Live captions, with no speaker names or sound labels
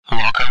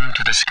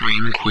the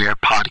Scream Queer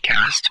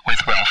podcast with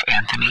Ralph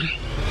Anthony.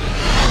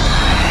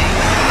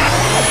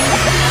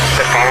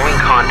 The following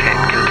content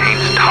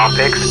contains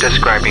topics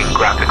describing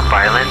graphic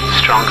violence,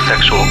 strong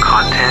sexual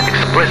content,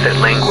 explicit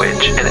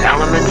language, and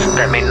elements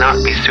that may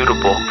not be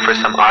suitable for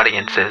some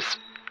audiences.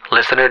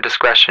 Listener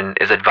discretion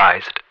is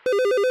advised.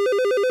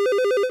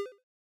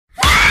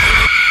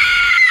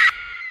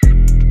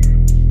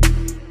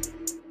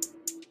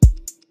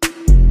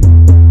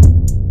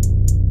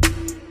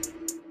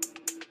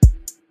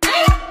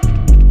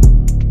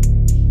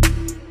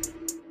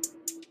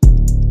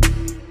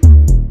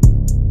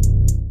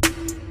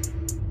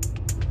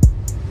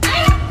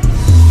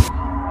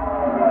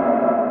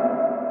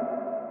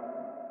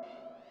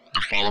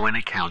 The following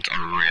accounts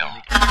are real.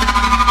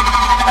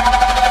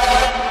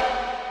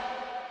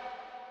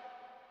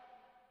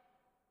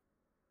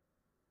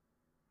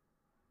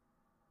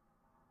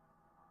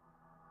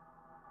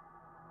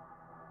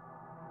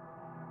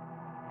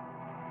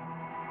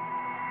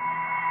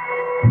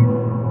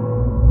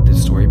 The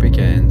story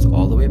begins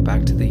all the way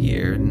back to the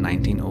year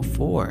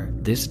 1904.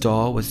 This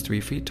doll was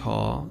 3 feet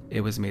tall,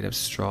 it was made of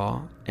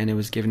straw, and it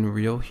was given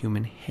real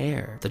human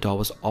hair. The doll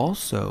was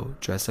also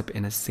dressed up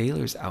in a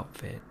sailor's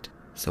outfit.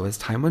 So as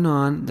time went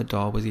on, the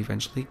doll was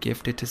eventually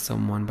gifted to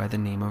someone by the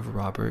name of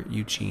Robert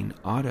Eugene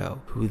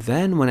Otto, who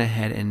then went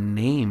ahead and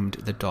named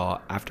the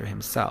doll after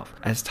himself.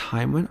 As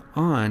time went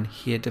on,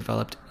 he had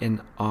developed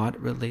an odd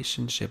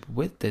relationship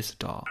with this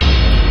doll.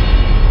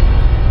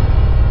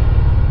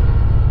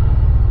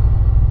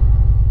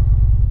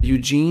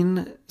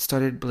 Eugene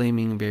started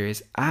blaming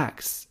various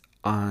acts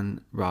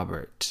on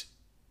Robert.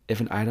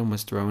 If an item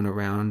was thrown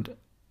around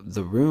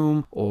the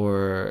room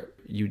or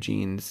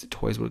Eugene's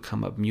toys would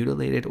come up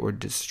mutilated or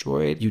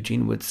destroyed,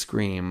 Eugene would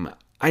scream,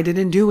 "I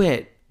didn't do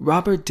it!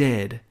 Robert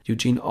did!"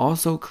 Eugene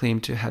also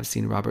claimed to have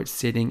seen Robert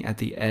sitting at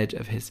the edge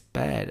of his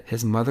bed.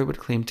 His mother would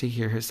claim to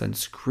hear her son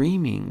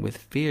screaming with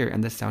fear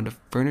and the sound of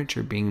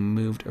furniture being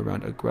moved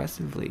around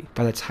aggressively.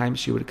 By the time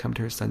she would come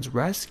to her son's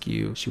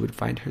rescue, she would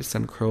find her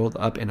son curled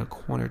up in a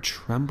corner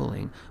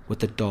trembling, with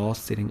the doll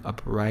sitting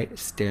upright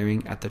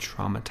staring at the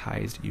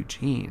traumatized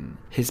Eugene.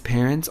 His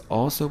parents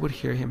also would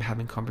hear him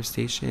having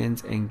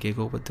conversations and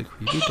giggle with the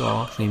creepy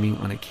doll, claiming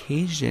on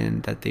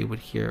occasion that they would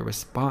hear a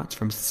response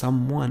from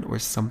someone or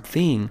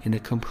something in a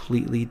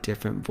completely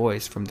different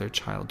voice from their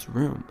child's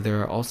room. There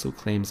are also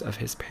claims of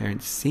his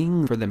parents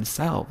seeing for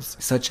themselves,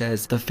 such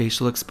as the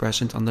facial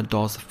expressions on the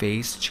doll's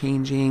face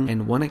changing,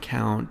 and one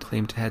account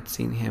claimed to have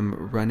seen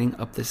him running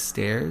up the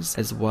stairs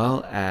as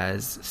well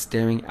as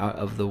staring out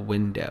of the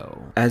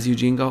window. As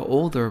Eugene got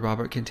older,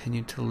 Robert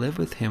continued to live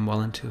with him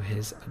well into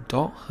his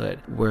adulthood,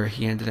 where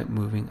he ended up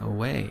moving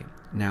away.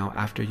 Now,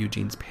 after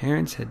Eugene's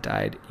parents had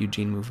died,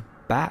 Eugene moved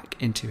back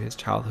into his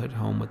childhood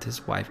home with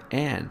his wife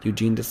Anne.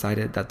 Eugene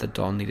decided that the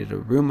doll needed a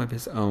room of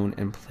his own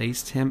and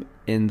placed him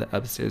in the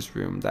upstairs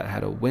room that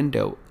had a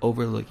window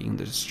overlooking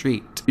the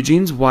street.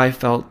 Eugene's wife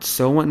felt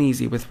so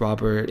uneasy with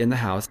Robert in the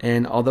house,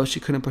 and although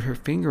she couldn't put her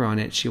finger on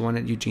it, she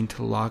wanted Eugene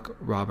to lock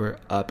Robert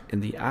up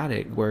in the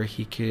attic where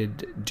he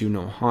could do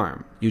no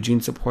harm.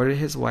 Eugene supported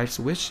his wife's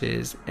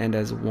wishes, and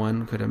as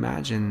one could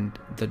imagine,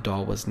 the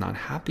doll was not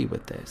happy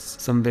with this.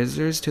 Some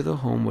visitors to the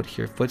home would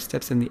hear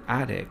footsteps in the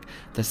attic,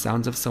 the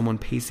sounds of someone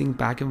pacing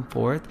back and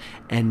forth,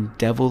 and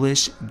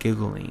devilish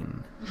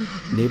giggling.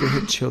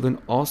 Neighborhood children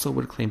also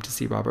would claim to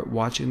see Robert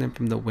watching them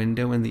from the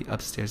window in the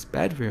upstairs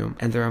bedroom,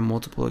 and there are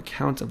multiple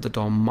accounts of the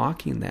doll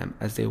mocking them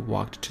as they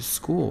walked to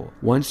school.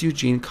 Once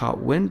Eugene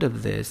caught wind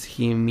of this,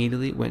 he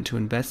immediately went to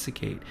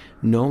investigate,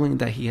 knowing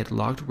that he had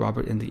locked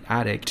Robert in the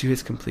attic. To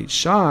his complete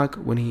shock,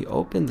 when he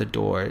opened the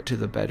door to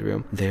the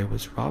bedroom, there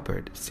was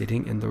Robert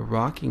sitting in the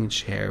rocking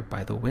chair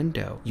by the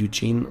window.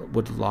 Eugene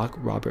would lock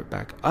Robert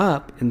back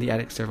up in the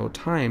attic several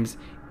times,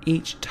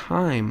 each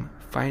time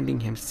finding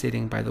him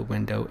sitting by the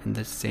window in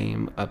the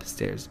same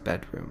upstairs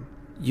bedroom.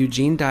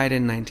 Eugene died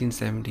in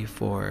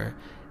 1974,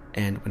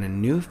 and when a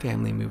new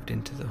family moved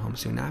into the home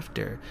soon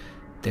after,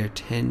 their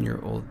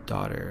 10-year-old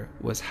daughter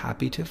was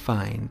happy to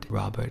find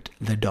Robert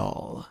the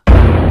doll.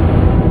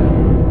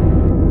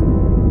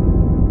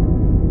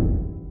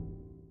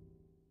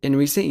 In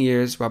recent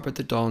years, Robert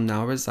the doll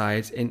now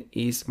resides in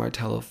East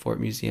Martello Fort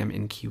Museum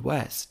in Key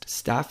West.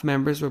 Staff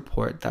members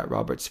report that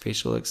Robert's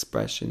facial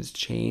expressions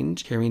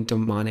change, hearing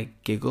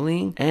demonic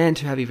giggling, and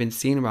to have even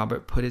seen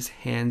Robert put his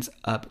hands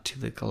up to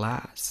the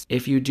glass.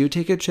 If you do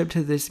take a trip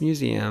to this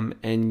museum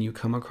and you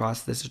come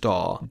across this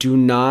doll, do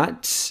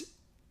not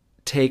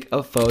take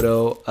a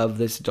photo of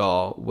this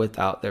doll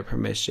without their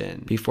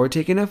permission. Before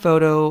taking a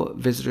photo,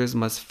 visitors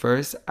must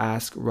first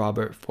ask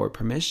Robert for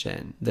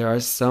permission. There are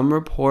some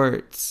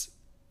reports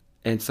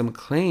and some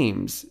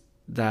claims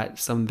that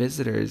some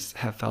visitors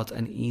have felt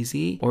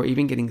uneasy or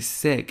even getting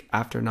sick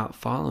after not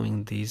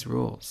following these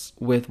rules,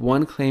 with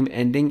one claim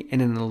ending in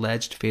an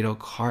alleged fatal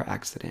car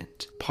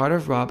accident. Part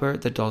of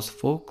Robert the doll's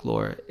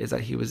folklore is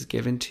that he was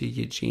given to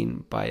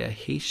Eugene by a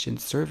Haitian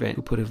servant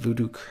who put a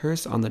voodoo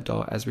curse on the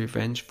doll as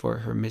revenge for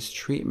her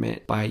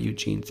mistreatment by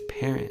Eugene's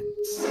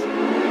parents.